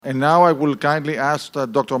And now I will kindly ask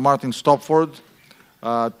Dr. Martin Stopford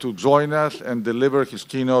to join us and deliver his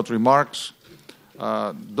keynote remarks.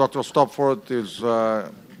 Dr. Stopford is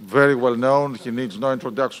very well known. He needs no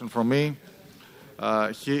introduction from me.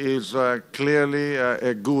 He is clearly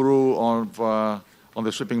a guru on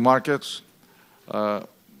the shipping markets,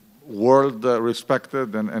 world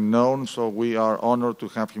respected and known, so we are honored to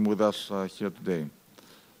have him with us here today.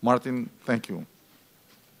 Martin, thank you.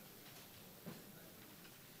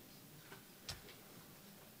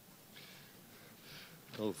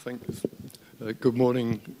 Well, thanks. Good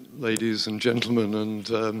morning, ladies and gentlemen,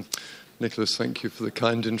 and Nicholas, thank you for the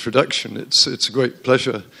kind introduction. It's a great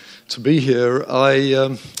pleasure to be here.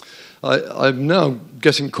 I'm now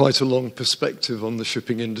getting quite a long perspective on the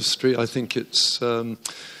shipping industry. I think it's over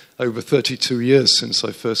 32 years since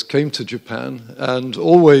I first came to Japan, and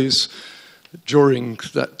always during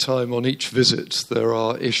that time on each visit there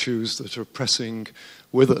are issues that are pressing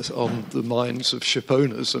with us on the minds of ship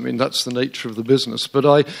owners. I mean, that's the nature of the business. But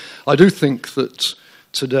I do think that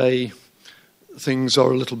today things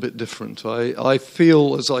are a little bit different. I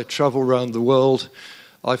feel, as I travel around the world,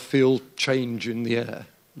 I feel change in the air.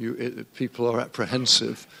 People are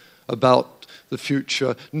apprehensive about the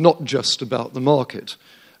future, not just about the market.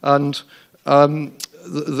 And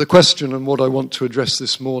the question and what I want to address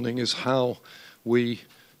this morning is how we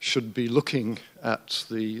should be looking at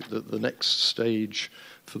the next stage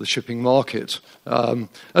for the shipping market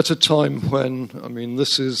at a time when, I mean,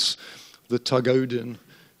 this is the Tug Odin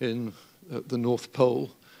at the North Pole,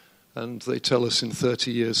 and they tell us in 30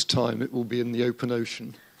 years' time it will be in the open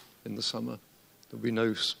ocean in the summer. There'll be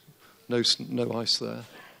no ice there.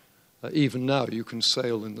 Even now, you can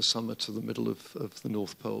sail in the summer to the middle of the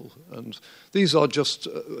North Pole, and this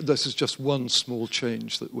is just one small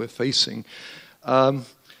change that we're facing.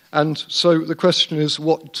 And so the question is,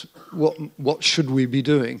 what should we be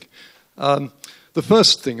doing? The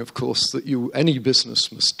first thing, of course, that any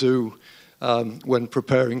business must do when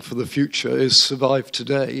preparing for the future is survive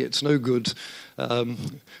today. It's no good,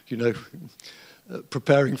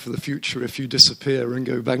 preparing for the future if you disappear and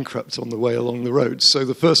go bankrupt on the way along the road. So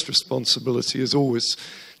the first responsibility is always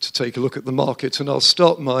to take a look at the market, and I'll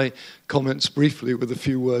start my comments briefly with a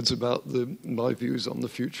few words about my views on the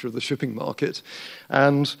future of the shipping market,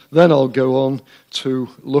 and then I'll go on to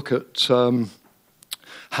look at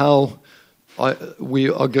how we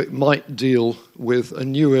might deal with a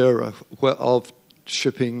new era of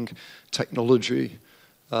shipping technology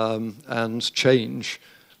and change,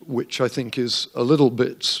 which I think is a little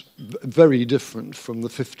bit very different from the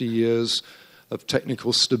 50 years of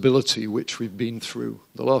technical stability which we've been through.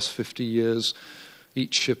 The last 50 years,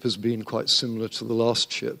 each ship has been quite similar to the last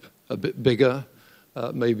ship, a bit bigger,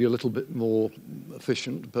 maybe a little bit more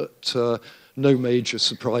efficient, but no major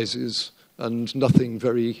surprises and nothing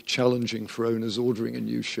very challenging for owners ordering a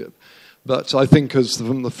new ship. But I think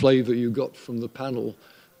from the flavour you got from the panel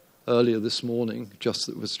earlier this morning,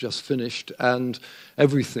 that was just finished, and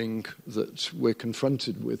everything that we're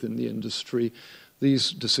confronted with in the industry,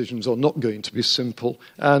 these decisions are not going to be simple,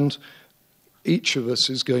 and each of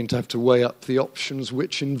us is going to have to weigh up the options,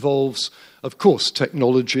 which involves, of course,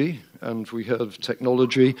 technology, and we heard of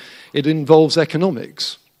technology. It involves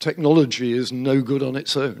economics. Technology is no good on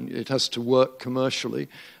its own. It has to work commercially,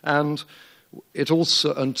 and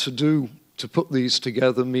to put these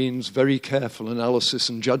together means very careful analysis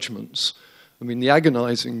and judgments. I mean, the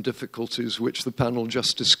agonizing difficulties which the panel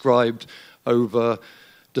just described over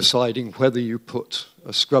deciding whether you put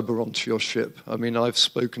a scrubber onto your ship. I mean, I've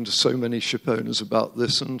spoken to so many ship owners about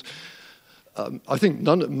this, and I think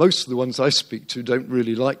most of the ones I speak to don't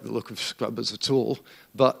really like the look of scrubbers at all,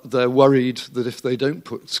 but they're worried that if they don't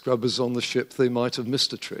put scrubbers on the ship, they might have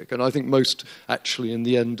missed a trick. And I think most actually in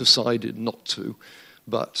the end decided not to,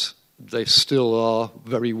 but they still are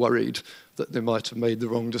very worried that they might have made the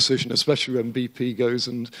wrong decision, especially when BP goes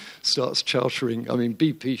and starts chartering. I mean,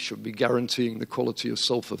 BP should be guaranteeing the quality of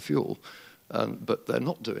sulfur fuel, but they're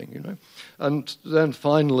not doing, And then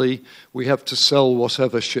finally, we have to sell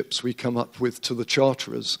whatever ships we come up with to the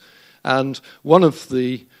charterers. And one of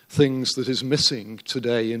the things that is missing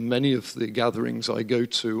today in many of the gatherings I go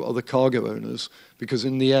to are the cargo owners, because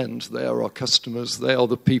in the end, they are our customers. They are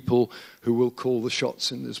the people who will call the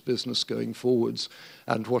shots in this business going forwards.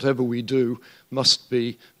 And whatever we do must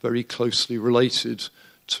be very closely related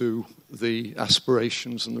to the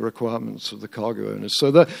aspirations and the requirements of the cargo owners.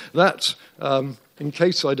 So that in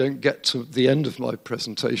case I don't get to the end of my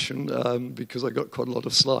presentation, because I got quite a lot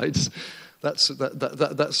of slides, that's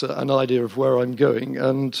an idea of where I'm going,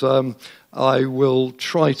 and I will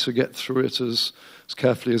try to get through it as as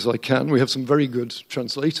carefully as I can. We have some very good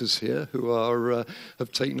translators here who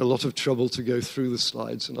have taken a lot of trouble to go through the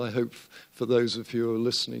slides, and I hope for those of you who are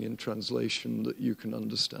listening in translation that you can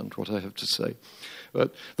understand what I have to say.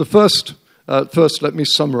 But first, let me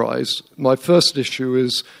summarize. My first issue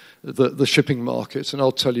is the shipping market, and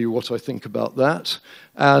I'll tell you what I think about that.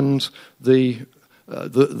 And the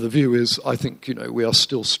view is, I think, we are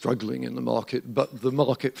still struggling in the market, but the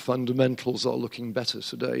market fundamentals are looking better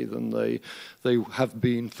today than they have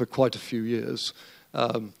been for quite a few years.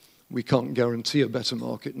 We can't guarantee a better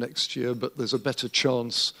market next year, but there's a better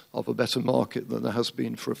chance of a better market than there has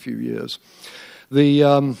been for a few years.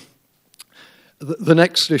 The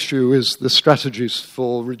next issue is the strategies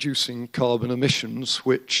for reducing carbon emissions,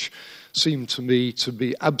 which seem to me to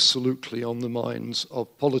be absolutely on the minds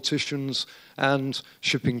of politicians and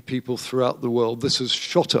shipping people throughout the world. This has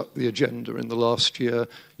shot up the agenda in the last year.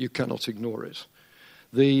 You cannot ignore it.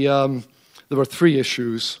 There are three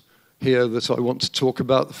issues here that I want to talk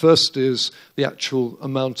about. The first is the actual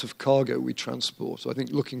amount of cargo we transport. I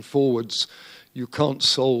think looking forwards, you can't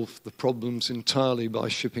solve the problems entirely by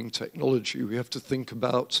shipping technology. We have to think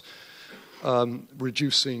about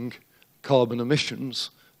reducing carbon emissions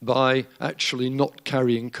by actually not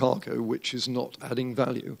carrying cargo, which is not adding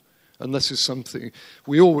value. And this is something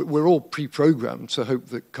we're all pre-programmed to hope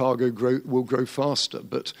that cargo will grow faster.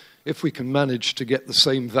 But if we can manage to get the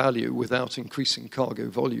same value without increasing cargo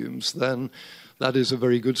volumes, then that is a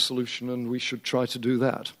very good solution, and we should try to do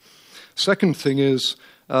that. Second thing is,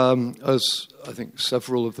 as I think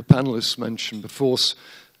several of the panelists mentioned before,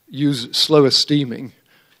 use slower steaming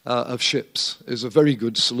of ships is a very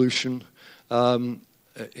good solution.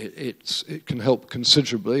 It can help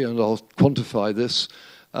considerably, and I'll quantify this.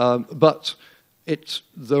 But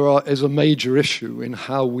there is a major issue in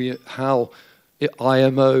how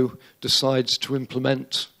IMO decides to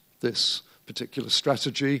implement this particular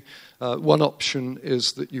strategy. One option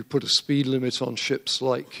is that you put a speed limit on ships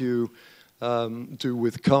like you do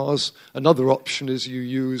with cars. Another option is you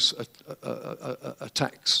use a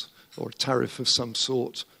tax or a tariff of some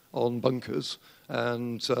sort on bunkers.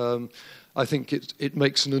 And I think it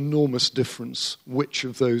makes an enormous difference which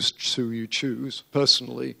of those two you choose.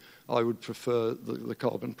 Personally, I would prefer the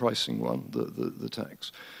carbon pricing one, the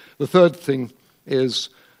tax. The third thing is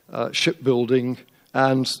shipbuilding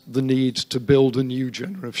and the need to build a new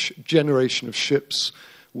generation of ships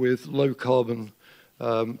with low carbon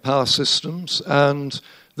power systems. And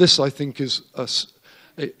this, I think, is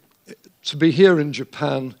to be here in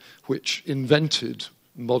Japan, which invented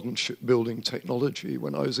modern shipbuilding technology.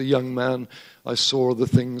 When I was a young man, I saw the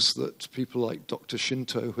things that people like Dr.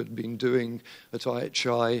 Shinto had been doing at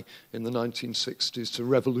IHI in the 1960s to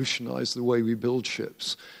revolutionize the way we build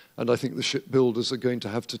ships. And I think the shipbuilders are going to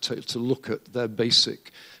have to look at their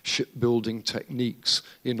basic shipbuilding techniques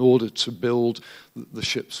in order to build the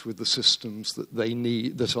ships with the systems that they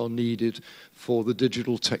need, that are needed for the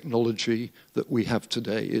digital technology that we have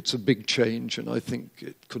today. It's a big change, and I think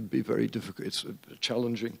it could be very difficult. It's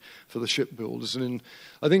challenging for the shipbuilders. And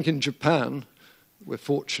I think in Japan, you're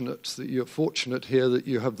fortunate here that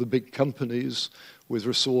you have the big companies with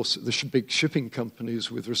resources, the big shipping companies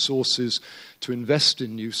with resources to invest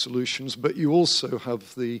in new solutions, but you also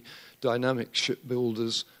have the dynamic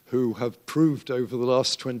shipbuilders who have proved over the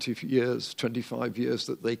last 20 years, 25 years,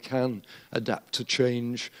 that they can adapt to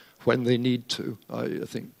change when they need to. I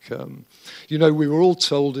think, we were all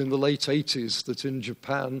told in the late 80s that in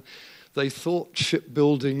Japan, they thought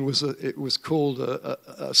shipbuilding was called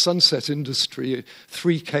a sunset industry. A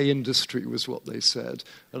 3K industry was what they said.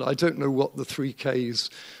 And I don't know what the 3Ks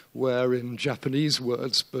were in Japanese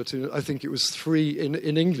words, but I think it was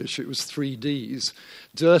in English it was 3 Ds.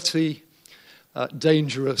 Dirty,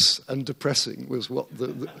 dangerous and depressing was what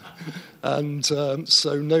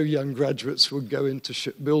so no young graduates would go into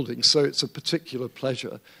shipbuilding. So it's a particular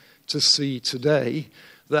pleasure to see today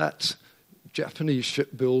that Japanese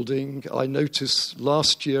shipbuilding, I noticed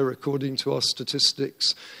last year, according to our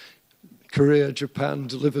statistics, Korea, Japan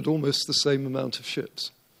delivered almost the same amount of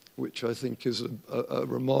ships, which I think is a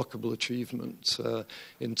remarkable achievement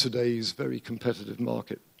in today's very competitive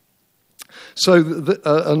market. So,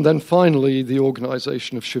 and then finally, the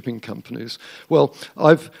organisation of shipping companies. Well,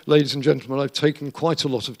 ladies and gentlemen, I've taken quite a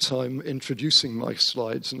lot of time introducing my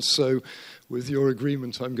slides, and so with your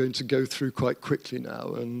agreement, I'm going to go through quite quickly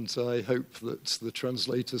now, and I hope that the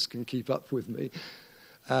translators can keep up with me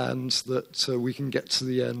and that we can get to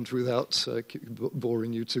the end without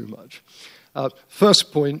boring you too much.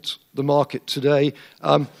 First point, the market today.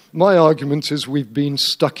 My argument is we've been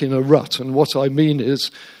stuck in a rut, and what I mean is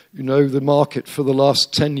You know, the market for the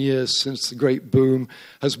last 10 years since the great boom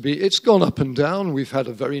it's gone up and down. We've had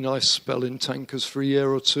a very nice spell in tankers for a year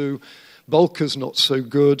or two. Bulkers not so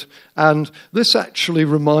good. And this actually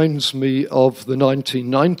reminds me of the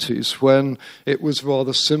 1990s when it was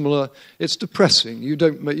rather similar. It's depressing. You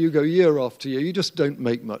go year after year, you just don't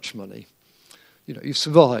make much money. You know, you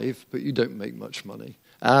survive, but you don't make much money.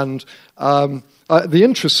 And the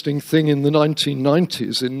interesting thing in the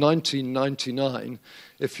 1990s, in 1999,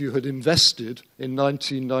 if you had invested in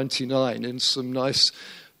 1999 in some nice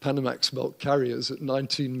Panamax bulk carriers at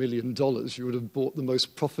 $19 million, you would have bought the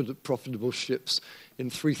most profitable ships in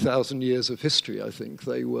 3,000 years of history, I think.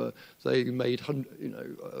 They made, an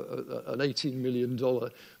 $18 million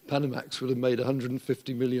Panamax would have made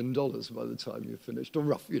 $150 million by the time you finished, or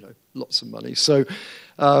lots of money. So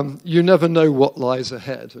you never know what lies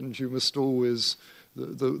ahead, and you must always...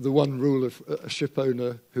 The one rule of a ship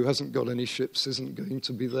owner who hasn't got any ships isn't going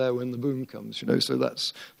to be there when the boom comes, so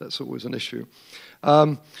that's always an issue.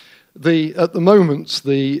 At the moment,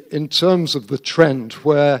 in terms of the trend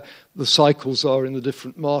where the cycles are in the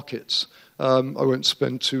different markets, I won't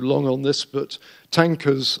spend too long on this, but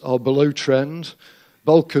tankers are below trend,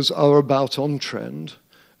 bulkers are about on trend,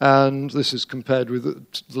 and this is compared with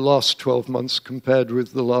the last 12 months compared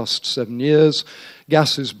with the last 7 years.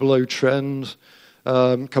 Gas is below trend.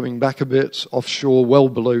 Coming back a bit, offshore well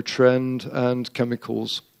below trend, and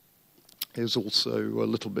chemicals is also a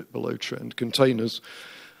little bit below trend. Containers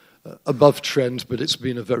above trend, but it's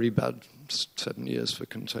been a very bad 7 years for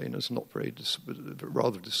containers,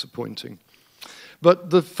 rather disappointing.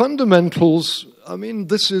 But the fundamentals,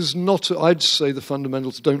 this is not, I'd say the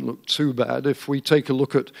fundamentals don't look too bad. If we take a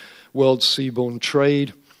look at world seaborne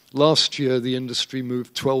trade, last year the industry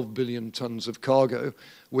moved 12 billion tons of cargo,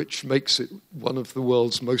 which makes it one of the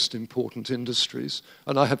world's most important industries.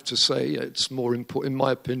 And I have to say, it's more important, in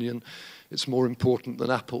my opinion, it's more important than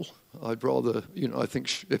Apple. I'd rather, I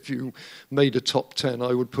think if you made a top 10,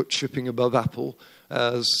 I would put shipping above Apple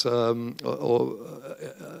as an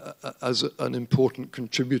important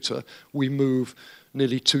contributor. We move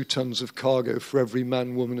nearly 2 tons of cargo for every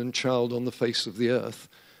man, woman, and child on the face of the earth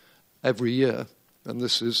every year. And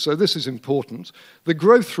this is important. The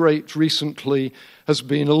growth rate recently has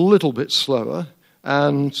been a little bit slower,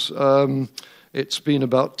 and it's been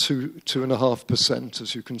about 2.5%,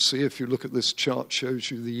 as you can see. If you look at this chart,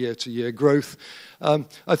 shows you the year-to-year growth.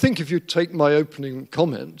 I think if you take my opening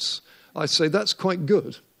comments, I say that's quite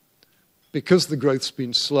good. Because the growth's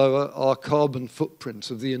been slower, our carbon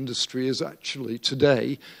footprint of the industry is actually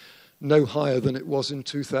today no higher than it was in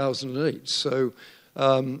 2008. So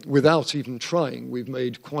without even trying, we've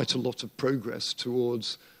made quite a lot of progress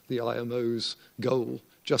towards the IMO's goal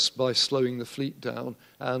just by slowing the fleet down,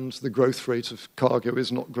 and the growth rate of cargo is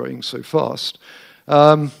not growing so fast.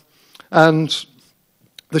 And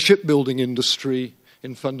the shipbuilding industry,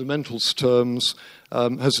 in fundamentals terms,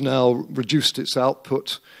 has now reduced its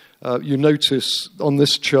output. You notice on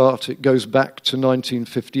this chart it goes back to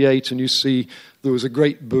 1958, and you see there was a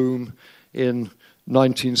great boom in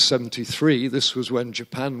 1973. This was when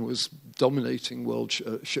Japan was dominating world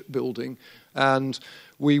shipbuilding, and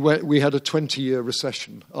we had a 20-year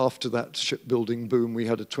recession. After that shipbuilding boom, we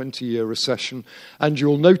had a 20-year recession, and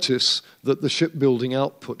you'll notice that the shipbuilding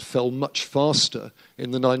output fell much faster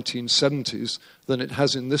in the 1970s than it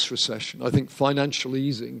has in this recession. I think financial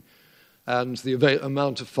easing and the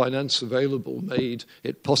amount of finance available made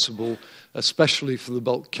it possible, especially for the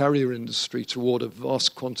bulk carrier industry, to order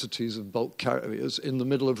vast quantities of bulk carriers in the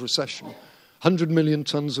middle of recession. 100 million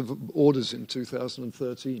tons of orders in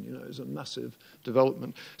 2013, is a massive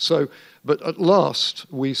development. So, but at last,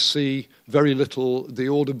 we see very little. The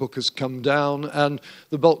order book has come down, and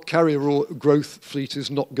the bulk carrier growth fleet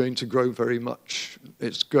is not going to grow very much.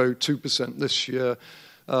 It's grow 2% this year,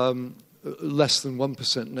 less than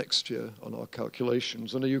 1% next year on our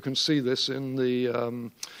calculations. And you can see this in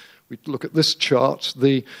the, we look at this chart.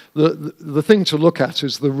 The thing to look at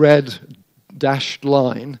is the red dashed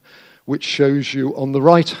line, which shows you on the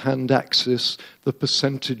right-hand axis the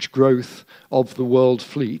percentage growth of the world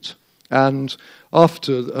fleet. And at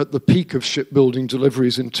the peak of shipbuilding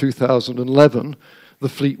deliveries in 2011, the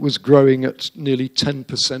fleet was growing at nearly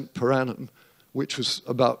 10% per annum, which was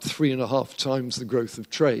about 3.5 times the growth of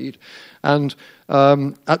trade. And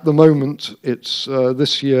at the moment,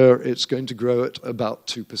 this year, it's going to grow at about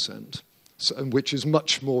 2%, which is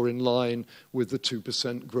much more in line with the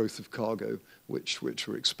 2% growth of cargo, which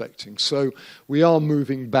we're expecting. So we are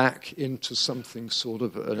moving back into something sort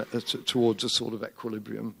of towards a sort of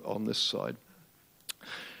equilibrium on this side.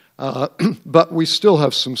 But we still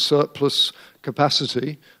have some surplus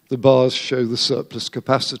capacity. The bars show the surplus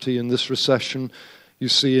capacity in this recession. You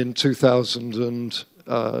see in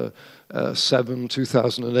 2007,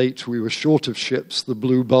 2008, we were short of ships. The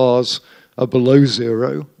blue bars are below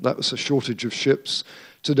zero. That was a shortage of ships.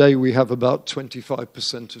 Today we have about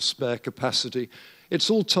 25% of spare capacity.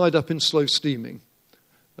 It's all tied up in slow steaming.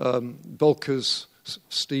 Bulkers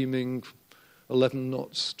steaming 11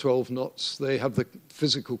 knots, 12 knots. They have the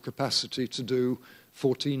physical capacity to do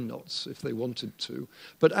 14 knots if they wanted to.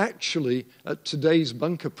 But actually, at today's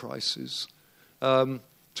bunker prices, 12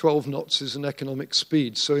 knots is an economic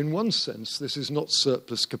speed. So in one sense, this is not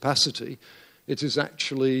surplus capacity. It is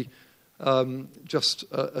actually just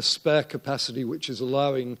a spare capacity which is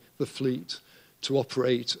allowing the fleet to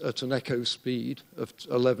operate at an echo speed of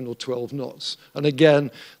 11 or 12 knots. And again,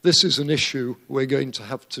 this is an issue we're going to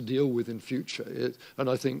have to deal with in future. And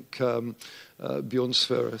I think Bjorn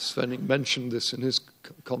Sverre Svenning mentioned this in his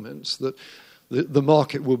comments, that the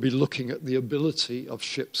market will be looking at the ability of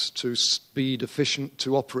ships to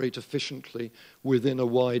operate efficiently within a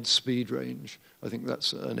wide speed range. I think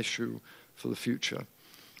that's an issue for the future.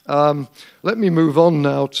 Let me move on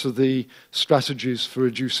now to the strategies for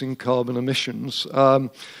reducing carbon emissions.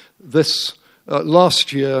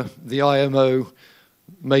 Last year, the IMO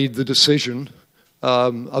made the decision.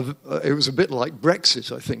 It was a bit like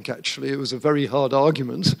Brexit, I think, actually. It was a very hard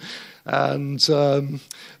argument.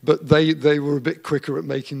 But they were a bit quicker at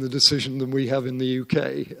making the decision than we have in the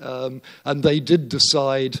UK. And they did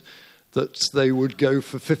decide that they would go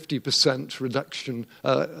for 50% reduction,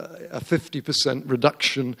 a 50%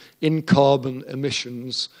 reduction in carbon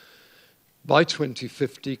emissions by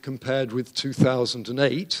 2050 compared with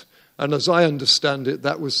 2008. And as I understand it,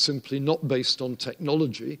 that was simply not based on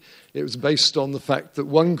technology. It was based on the fact that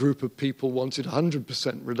one group of people wanted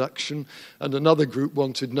 100% reduction and another group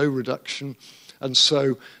wanted no reduction. And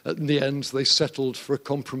so, in the end, they settled for a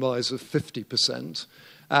compromise of 50%.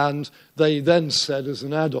 And they then said, as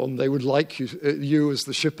an add-on, they would like you as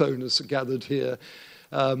the ship owners gathered here,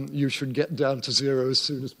 you should get down to zero as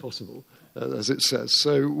soon as possible, as it says.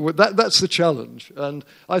 So that's the challenge. And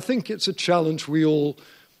I think it's a challenge we all,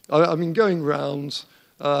 I mean, going round,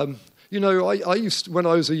 I used to, when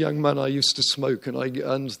I was a young man, I used to smoke, and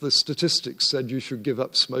the statistics said you should give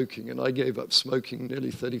up smoking, and I gave up smoking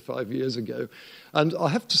nearly 35 years ago. And I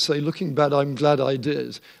have to say, looking back, I'm glad I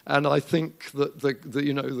did. And I think that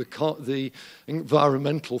the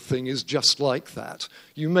environmental thing is just like that.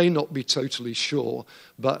 You may not be totally sure,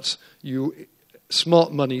 but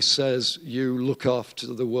smart money says you look after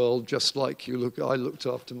the world just like I looked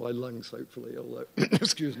after my lungs, hopefully, although,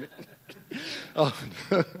 excuse me.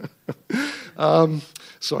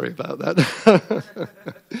 Sorry about that.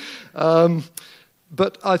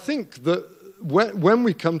 But I think that when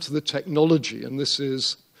we come to the technology, and this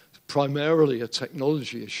is primarily a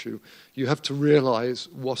technology issue, you have to realize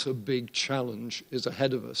what a big challenge is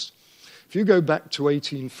ahead of us. If you go back to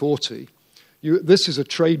 1840, this is a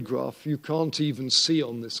trade graph. You can't even see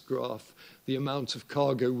on this graph the amount of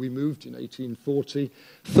cargo we moved in 1840.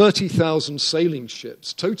 30,000 sailing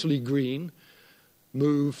ships, totally green,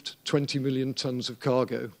 moved 20 million tons of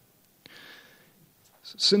cargo.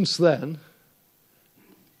 Since then,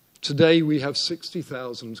 today we have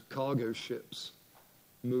 60,000 cargo ships,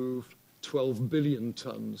 moved 12 billion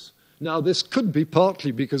tons. Now, this could be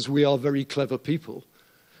partly because we are very clever people,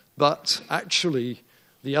 but actually,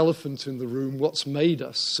 the elephant in the room, what's made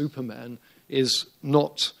us Supermen, is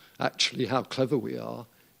not actually how clever we are.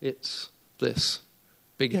 It's this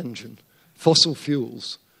big engine. Fossil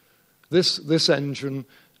fuels. This engine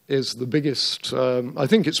is the biggest, I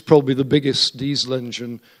think it's probably the biggest diesel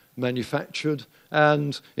engine manufactured,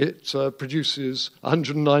 and it produces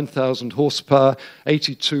 109,000 horsepower,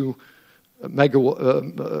 82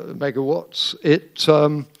 megawatts. It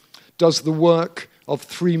does the work of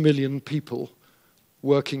 3 million people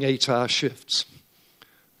working 8-hour shifts.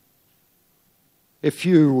 If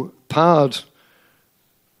you powered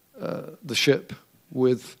the ship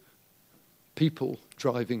with people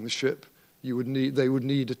driving the ship, they would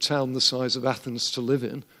need a town the size of Athens to live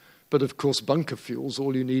in. But of course, bunker fuels,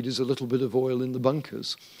 all you need is a little bit of oil in the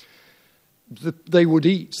bunkers. The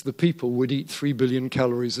people would eat 3 billion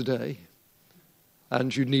calories a day.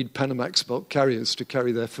 And you'd need Panamax bulk carriers to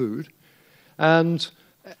carry their food. And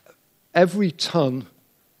every ton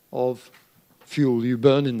of fuel you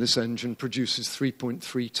burn in this engine produces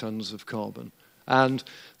 3.3 tons of carbon. And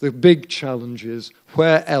the big challenge is,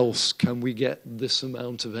 where else can we get this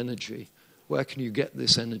amount of energy? Where can you get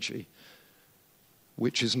this energy,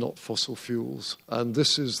 which is not fossil fuels? And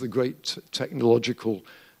this is the great technological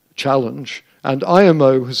challenge. And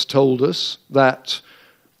IMO has told us that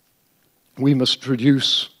we must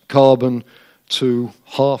reduce carbon to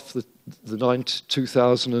half the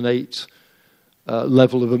 2008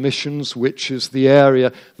 level of emissions, which is the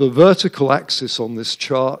area. The vertical axis on this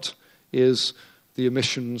chart is the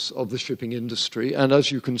emissions of the shipping industry. And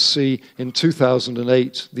as you can see, in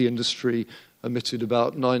 2008, the industry emitted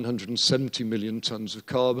about 970 million tons of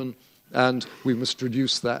carbon, and we must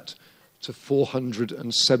reduce that to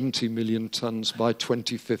 470 million tons by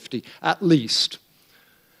 2050, at least.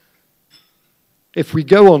 If we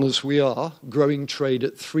go on as we are, growing trade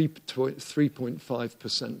at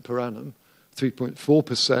 3.5% per annum,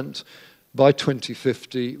 3.4%, by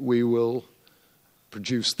 2050 we will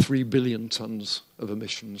produce 3 billion tons of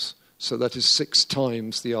emissions. So that is 6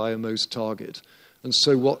 times the IMO's target. And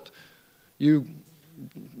so what the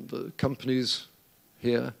companies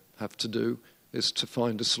here have to do is to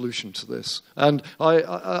find a solution to this. And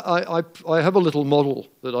I have a little model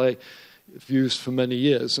that I've used for many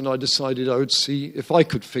years, and I decided I would see if I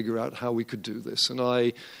could figure out how we could do this. And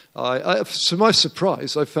to my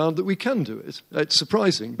surprise, I found that we can do it. It's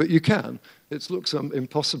surprising, but you can. It looks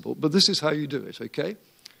impossible, but this is how you do it, okay?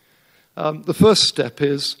 The first step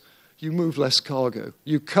is you move less cargo.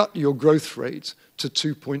 You cut your growth rate to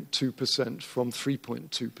 2.2% from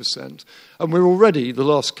 3.2%. And we're already, the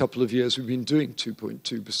last couple of years, we've been doing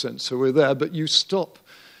 2.2%, so we're there, but you stop.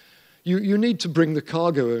 You need to bring the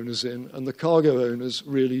cargo owners in, and the cargo owners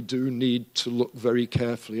really do need to look very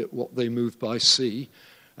carefully at what they move by sea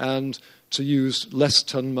and to use less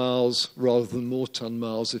ton miles rather than more ton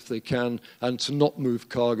miles if they can, and to not move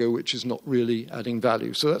cargo which is not really adding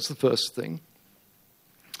value. So that's the first thing.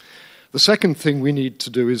 The second thing we need to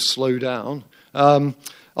do is slow down.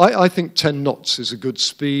 I think 10 knots is a good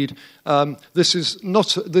speed. This is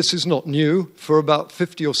not new. For about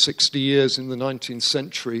 50 or 60 years in the 19th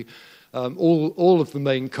century, all of the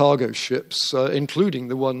main cargo ships, including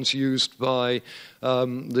the ones used by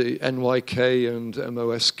the NYK and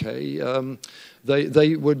MOSK,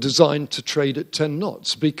 they were designed to trade at 10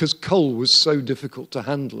 knots because coal was so difficult to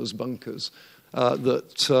handle as bunkers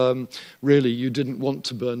that really you didn't want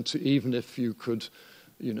to burn even if you could.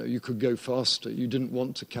 You could go faster. You didn't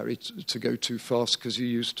want to go too fast because you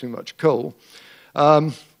used too much coal.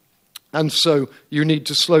 And so you need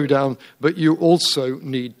to slow down, but you also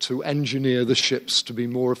need to engineer the ships to be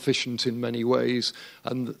more efficient in many ways,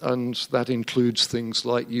 and that includes things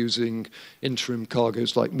like using interim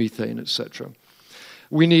cargoes like methane, etc.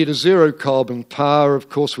 We need a zero-carbon power. Of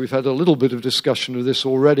course, we've had a little bit of discussion of this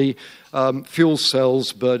already. Fuel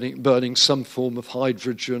cells burning some form of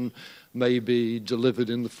hydrogen, may be delivered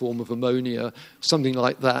in the form of ammonia, something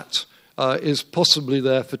like that, is possibly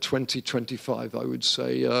there for 2025, I would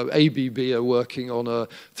say. ABB are working on a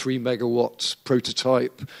 3-megawatt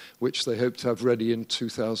prototype, which they hope to have ready in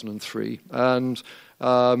 2003. And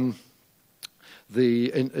in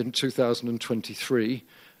 2023.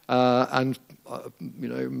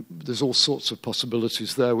 There's all sorts of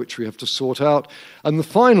possibilities there which we have to sort out. And the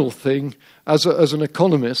final thing, as an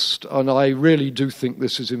economist, and I really do think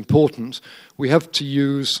this is important, we have to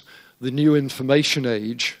use the new information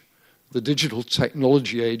age, the digital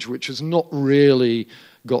technology age, which has not really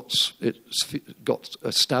got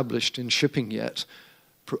established in shipping yet,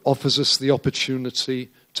 offers us the opportunity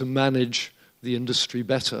to manage the industry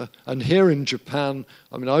better. And here in Japan,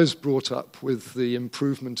 I was brought up with the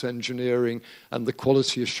improvement engineering and the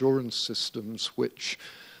quality assurance systems which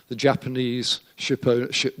the Japanese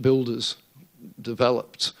shipbuilders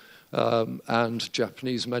developed and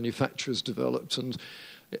Japanese manufacturers developed. And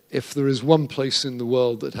if there is one place in the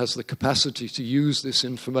world that has the capacity to use this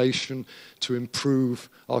information to improve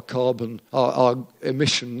our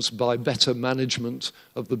emissions by better management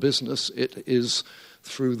of the business, it is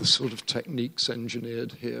through the sort of techniques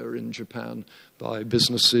engineered here in Japan by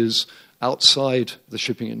businesses outside the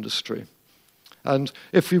shipping industry. And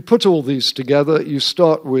if you put all these together, you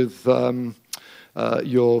start with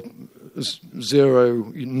your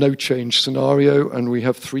zero, no change scenario, and we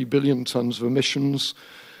have 3 billion tons of emissions.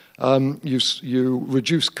 You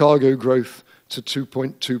reduce cargo growth to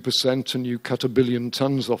 2.2%, and you cut 1 billion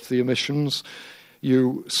tons off the emissions.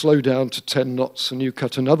 You slow down to 10 knots and you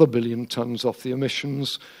cut another 1 billion tons off the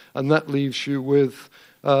emissions, and that leaves you with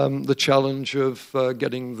the challenge of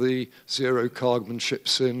getting the zero-carbon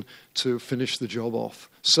ships in to finish the job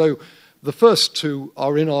off. So the first two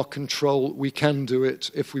are in our control. We can do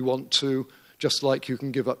it if we want to, just like you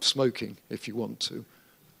can give up smoking if you want to.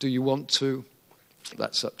 Do you want to?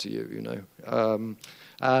 That's up to you,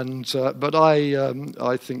 But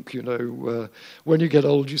I think, when you get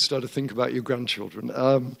old, you start to think about your grandchildren.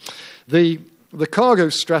 the cargo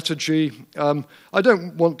strategy, I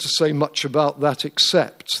don't want to say much about that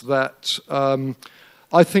except that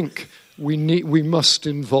I think we must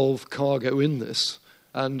involve cargo in this.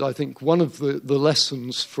 And I think one of the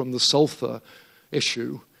lessons from the sulfur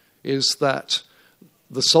issue is that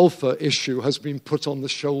the sulfur issue has been put on the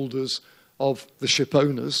shoulders of the ship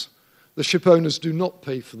owners. The ship owners do not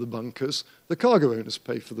pay for the bunkers. The cargo owners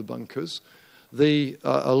pay for the bunkers. A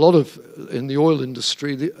lot of in the oil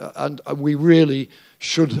industry, and we really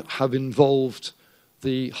should have involved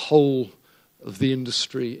the whole of the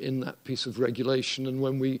industry in that piece of regulation. And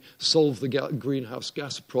when we solve the greenhouse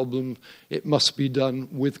gas problem, it must be done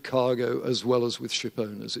with cargo as well as with ship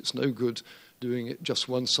owners. It's no good doing it just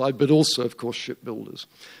one side, but also, of course, shipbuilders.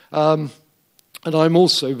 And I'm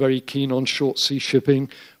also very keen on short sea shipping,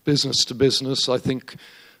 business to business. I think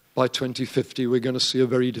by 2050 we're going to see a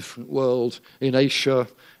very different world in Asia,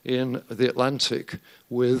 in the Atlantic,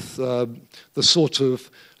 with the sort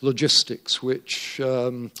of logistics which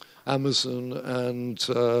Amazon and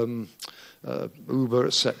Uber,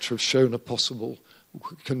 etc., have shown are possible.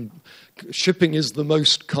 Shipping is the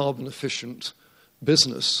most carbon efficient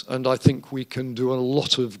business, and I think we can do a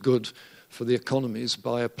lot of good for the economies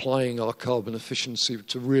by applying our carbon efficiency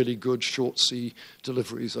to really good short sea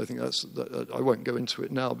deliveries. I think I won't go into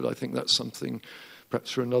it now, but I think that's something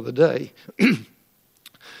perhaps for another day.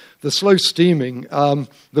 The slow steaming,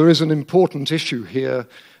 there is an important issue here,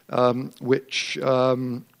 which,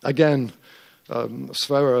 again,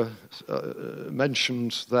 Sverre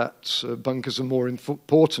mentioned that bunkers are more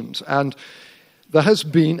important, and there has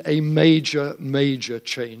been a major, major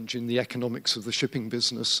change in the economics of the shipping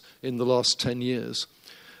business in the last 10 years.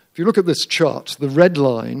 If you look at this chart, the red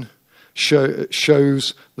line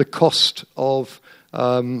shows the cost of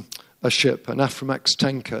a ship, an Aframax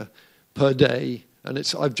tanker, per day, and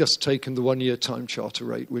I've just taken the 1 year time charter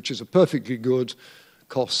rate, which is a perfectly good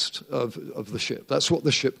cost of the ship. That's what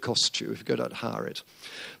the ship costs you if you go down to hire it.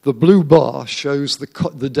 The blue bar shows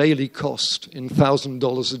the daily cost in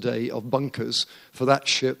 $1,000 a day of bunkers for that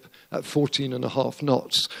ship at 14.5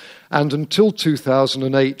 knots. And until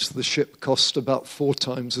 2008, the ship cost about 4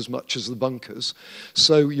 times as much as the bunkers.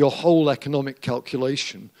 So your whole economic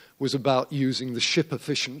calculation was about using the ship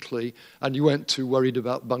efficiently, and you weren't too worried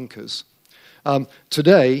about bunkers.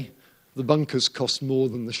 Today, the bunkers cost more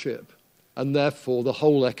than the ship. And therefore, the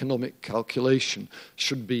whole economic calculation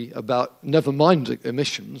should be about, never mind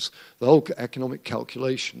emissions, the whole economic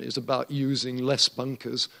calculation is about using less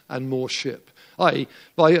bunkers and more ship. By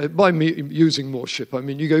using more ship, I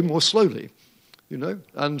mean you go more slowly, you know.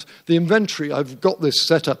 And the inventory, I've got this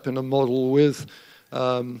set up in a model with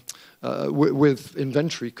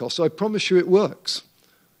inventory costs. I promise you it works.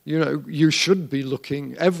 You know, you should be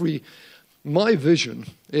looking My vision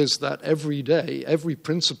is that every day, every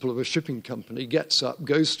principal of a shipping company gets up,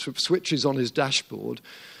 switches on his dashboard,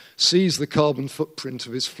 sees the carbon footprint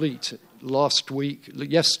of his fleet last week.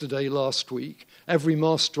 Every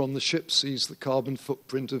master on the ship sees the carbon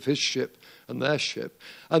footprint of his ship and their ship.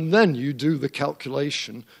 And then you do the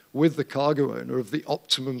calculation with the cargo owner of the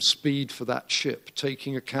optimum speed for that ship,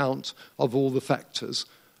 taking account of all the factors.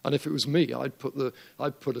 And if it was me, I'd put a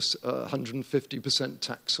 150%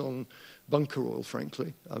 tax on bunker oil,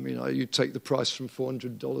 frankly. I mean, you take the price from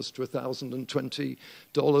 $400 to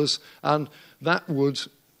 $1,020, and that would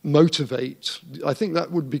motivate, I think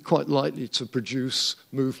that would be quite likely to produce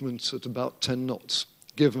movements at about 10 knots,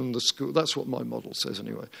 given the school. That's what my model says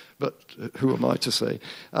anyway, but who am I to say?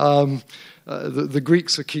 The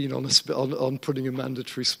Greeks are keen on putting a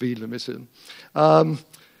mandatory speed limit in.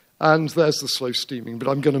 And there's the slow steaming, but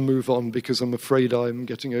I'm going to move on because I'm afraid I'm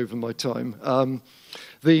getting over my time.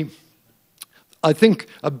 I think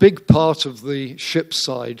a big part of the ship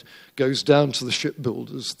side goes down to the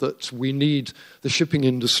shipbuilders, that the shipping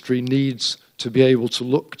industry needs to be able to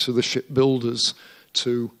look to the shipbuilders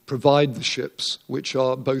to provide the ships, which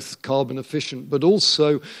are both carbon efficient, but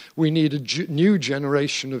also we need a new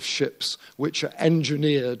generation of ships which are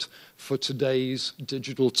engineered for today's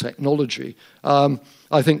digital technology. I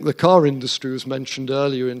think the car industry was mentioned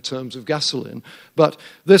earlier in terms of gasoline, but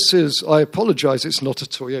this is, I apologize, it's not a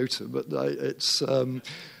Toyota, but it's,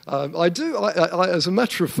 as a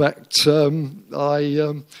matter of fact,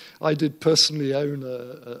 I did personally own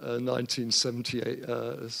a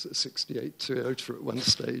 1968 Toyota at one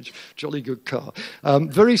stage. Jolly good car.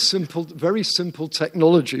 Very simple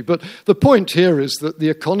technology. But the point here is that The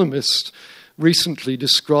Economist recently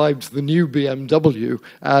described the new BMW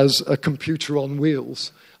as a computer on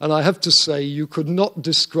wheels. And I have to say, you could not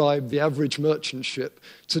describe the average merchant ship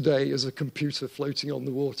today as a computer floating on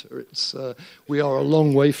the water. We are a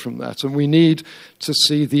long way from that, and we need to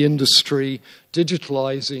see the industry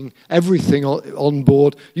digitalizing everything on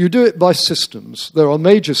board. You do it by systems. There are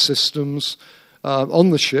major systems on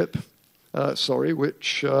the ship,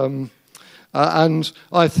 and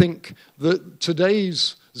I think that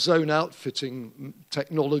today's zone outfitting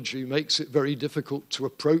technology makes it very difficult to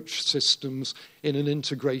approach systems in an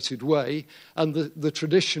integrated way. And the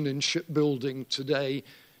tradition in shipbuilding today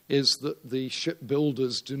is that the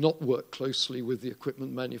shipbuilders do not work closely with the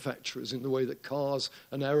equipment manufacturers in the way that cars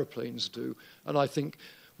and aeroplanes do. And I think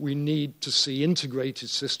we need to see integrated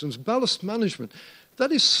systems. Ballast management,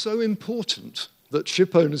 that is so important that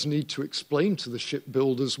ship owners need to explain to the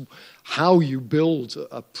shipbuilders how you build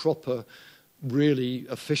a proper, really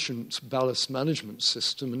efficient ballast management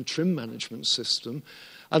system and trim management system,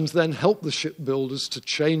 and then help the shipbuilders to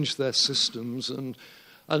change their systems. And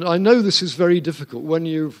I know this is very difficult when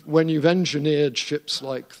you've engineered ships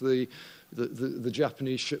like the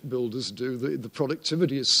Japanese shipbuilders do. The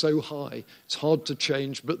productivity is so high, it's hard to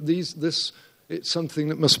change. But it's something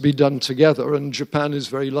that must be done together, and Japan is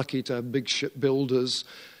very lucky to have big shipbuilders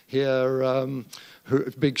here,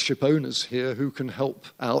 big ship owners here who can help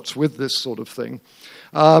out with this sort of thing.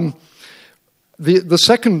 The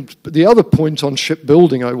other point on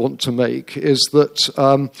shipbuilding I want to make is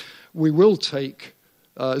that we will take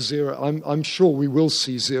zero. I'm sure we will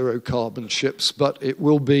see zero carbon ships, but it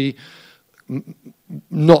will be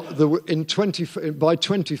not by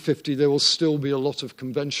 2050 there will still be a lot of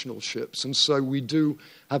conventional ships, and so we do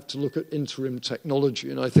have to look at interim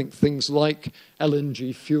technology. And I think things like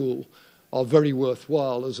LNG fuel are very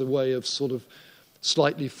worthwhile as a way of sort of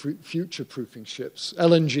slightly future-proofing ships.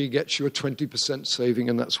 LNG gets you a 20% saving,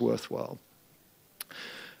 and that's worthwhile.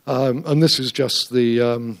 And this is just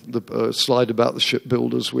the slide about the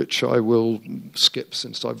shipbuilders, which I will skip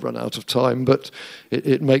since I've run out of time. But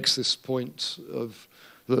it makes this point of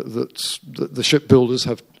that the shipbuilders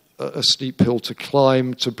have a steep hill to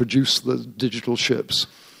climb to produce the digital ships,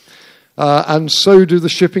 and so do the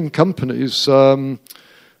shipping companies. We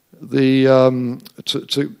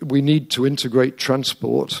need to integrate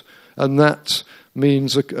transport, and that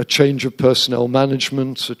means a change of personnel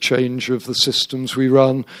management, a change of the systems we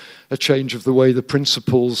run, a change of the way the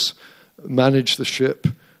principals manage the ship,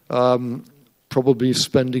 probably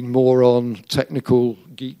spending more on technical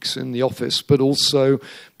geeks in the office, but also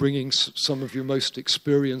bringing some of your most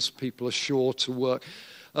experienced people ashore to work.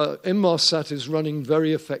 Inmarsat is running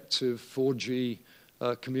very effective 4G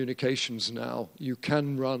communications now. You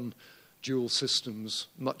can run dual systems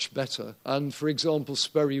much better. And for example,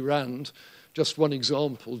 Sperry Rand, just one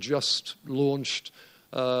example, just launched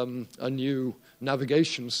a new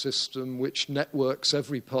navigation system which networks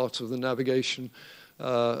every part of the navigation,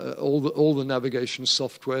 all the navigation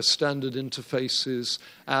software, standard interfaces,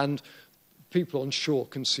 and people on shore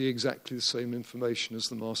can see exactly the same information as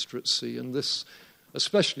the master at sea. And this,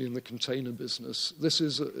 especially in the container business, this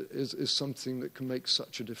is something that can make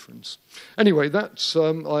such a difference. Anyway, that's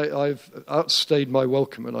I've outstayed my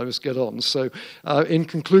welcome and I must get on. So in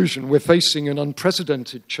conclusion, we're facing an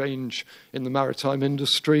unprecedented change in the maritime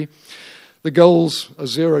industry. The goals are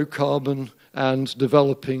zero carbon and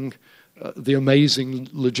developing the amazing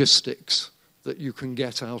logistics that you can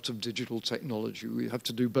get out of digital technology. We have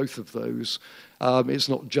to do both of those. It's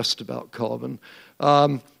not just about carbon.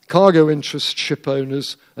 Cargo interests, ship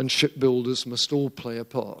owners, and shipbuilders must all play a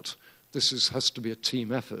part. This has to be a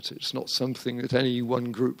team effort. It's not something that any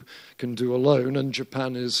one group can do alone, and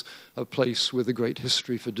Japan is a place with a great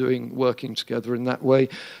history for working together in that way.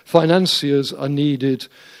 Financiers are needed.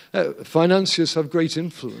 Financiers have great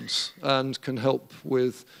influence and can help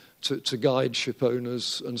to guide ship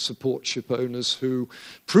owners and support ship owners who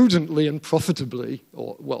prudently and profitably,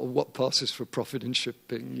 or well, what passes for profit in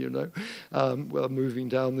shipping, are moving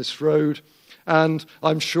down this road. And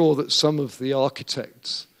I'm sure that some of the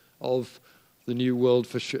architects of the new world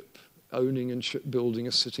for ship owning and shipbuilding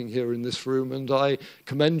are sitting here in this room, and I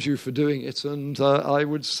commend you for doing it. And I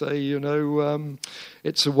would say,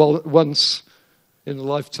 it's a once in a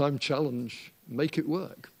lifetime challenge. Make it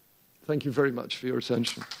work. Thank you very much for your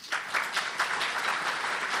attention.